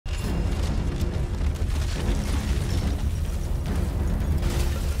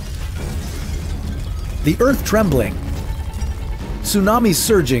the earth trembling, tsunamis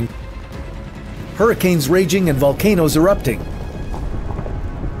surging, hurricanes raging, and volcanoes erupting.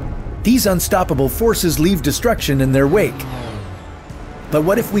 These unstoppable forces leave destruction in their wake. But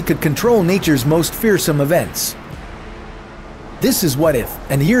what if we could control nature's most fearsome events? This is What If,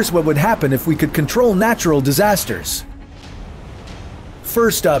 and here's what would happen if we could control natural disasters.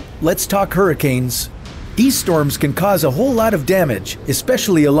 First up, let's talk hurricanes. These storms can cause a whole lot of damage,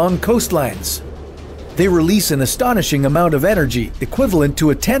 especially along coastlines. They release an astonishing amount of energy, equivalent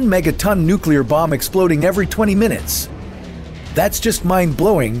to a 10 megaton nuclear bomb exploding every 20 minutes. That's just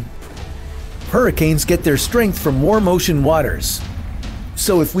mind-blowing. Hurricanes get their strength from warm ocean waters.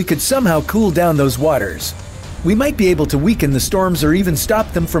 So if we could somehow cool down those waters, we might be able to weaken the storms or even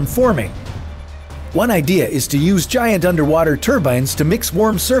stop them from forming. One idea is to use giant underwater turbines to mix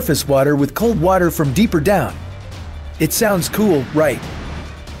warm surface water with cold water from deeper down. It sounds cool, right?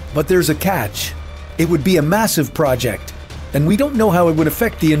 But there's a catch. It would be a massive project, and we don't know how it would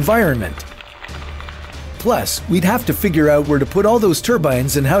affect the environment. Plus, we'd have to figure out where to put all those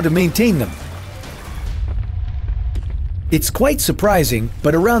turbines and how to maintain them. It's quite surprising,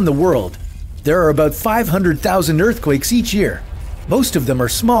 but around the world, there are about 500,000 earthquakes each year. Most of them are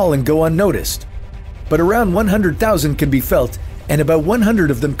small and go unnoticed. But around 100,000 can be felt, and about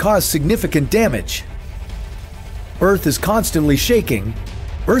 100 of them cause significant damage. Earth is constantly shaking.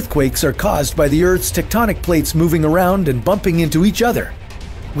 Earthquakes are caused by the Earth's tectonic plates moving around and bumping into each other.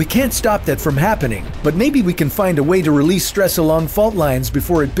 We can't stop that from happening, but maybe we can find a way to release stress along fault lines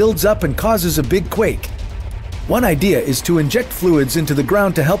before it builds up and causes a big quake. One idea is to inject fluids into the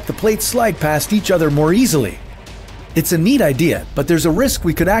ground to help the plates slide past each other more easily. It's a neat idea, but there's a risk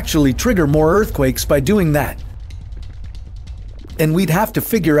we could actually trigger more earthquakes by doing that. And we'd have to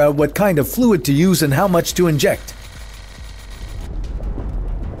figure out what kind of fluid to use and how much to inject.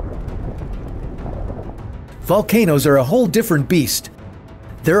 Volcanoes are a whole different beast.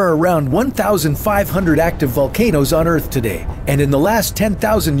 There are around 1,500 active volcanoes on Earth today, and in the last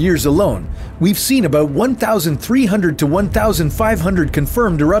 10,000 years alone, we've seen about 1,300 to 1,500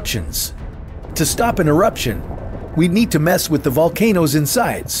 confirmed eruptions. To stop an eruption, we'd need to mess with the volcano's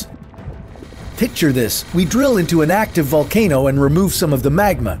insides. Picture this: we drill into an active volcano and remove some of the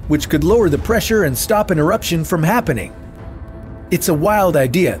magma, which could lower the pressure and stop an eruption from happening. It's a wild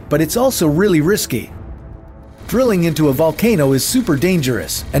idea, but it's also really risky. Drilling into a volcano is super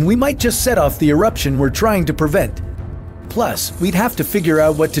dangerous, and we might just set off the eruption we're trying to prevent. Plus, we'd have to figure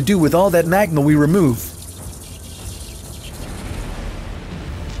out what to do with all that magma we remove.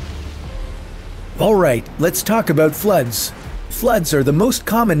 Alright, let's talk about floods. Floods are the most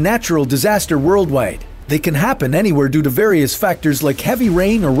common natural disaster worldwide. They can happen anywhere due to various factors like heavy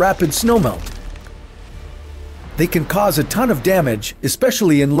rain or rapid snowmelt. They can cause a ton of damage,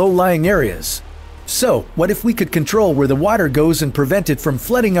 especially in low-lying areas. So, what if we could control where the water goes and prevent it from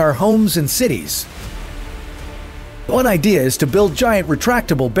flooding our homes and cities? One idea is to build giant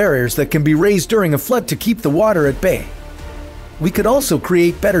retractable barriers that can be raised during a flood to keep the water at bay. We could also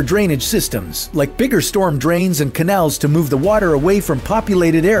create better drainage systems, like bigger storm drains and canals to move the water away from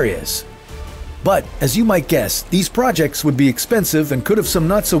populated areas. But, as you might guess, these projects would be expensive and could have some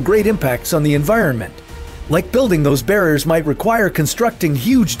not-so-great impacts on the environment. Like building those barriers might require constructing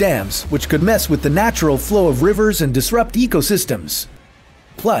huge dams, which could mess with the natural flow of rivers and disrupt ecosystems.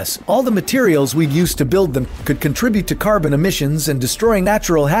 Plus, all the materials we'd use to build them could contribute to carbon emissions and destroy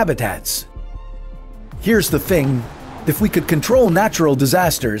natural habitats. Here's the thing: if we could control natural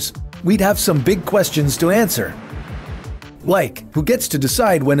disasters, we'd have some big questions to answer. Like, who gets to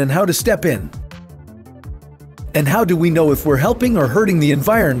decide when and how to step in? And how do we know if we're helping or hurting the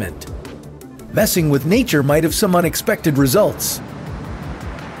environment? Messing with nature might have some unexpected results.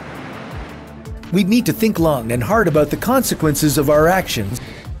 We'd need to think long and hard about the consequences of our actions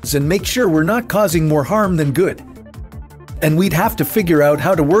and make sure we're not causing more harm than good. And we'd have to figure out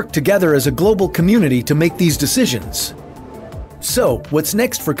how to work together as a global community to make these decisions. So, what's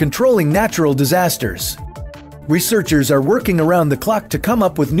next for controlling natural disasters? Researchers are working around the clock to come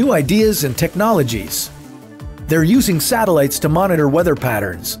up with new ideas and technologies. They're using satellites to monitor weather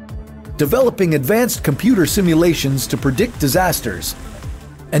patterns, developing advanced computer simulations to predict disasters,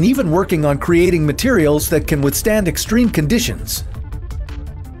 and even working on creating materials that can withstand extreme conditions.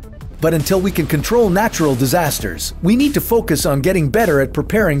 But until we can control natural disasters, we need to focus on getting better at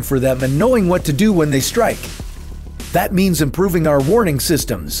preparing for them and knowing what to do when they strike. That means improving our warning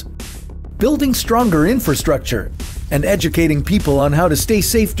systems, building stronger infrastructure, and educating people on how to stay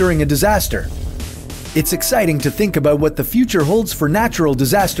safe during a disaster. It's exciting to think about what the future holds for natural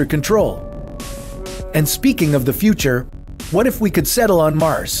disaster control. And speaking of the future, what if we could settle on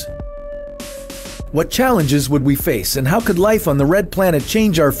Mars? What challenges would we face, and how could life on the red planet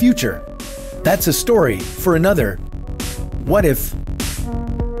change our future? That's a story for another What If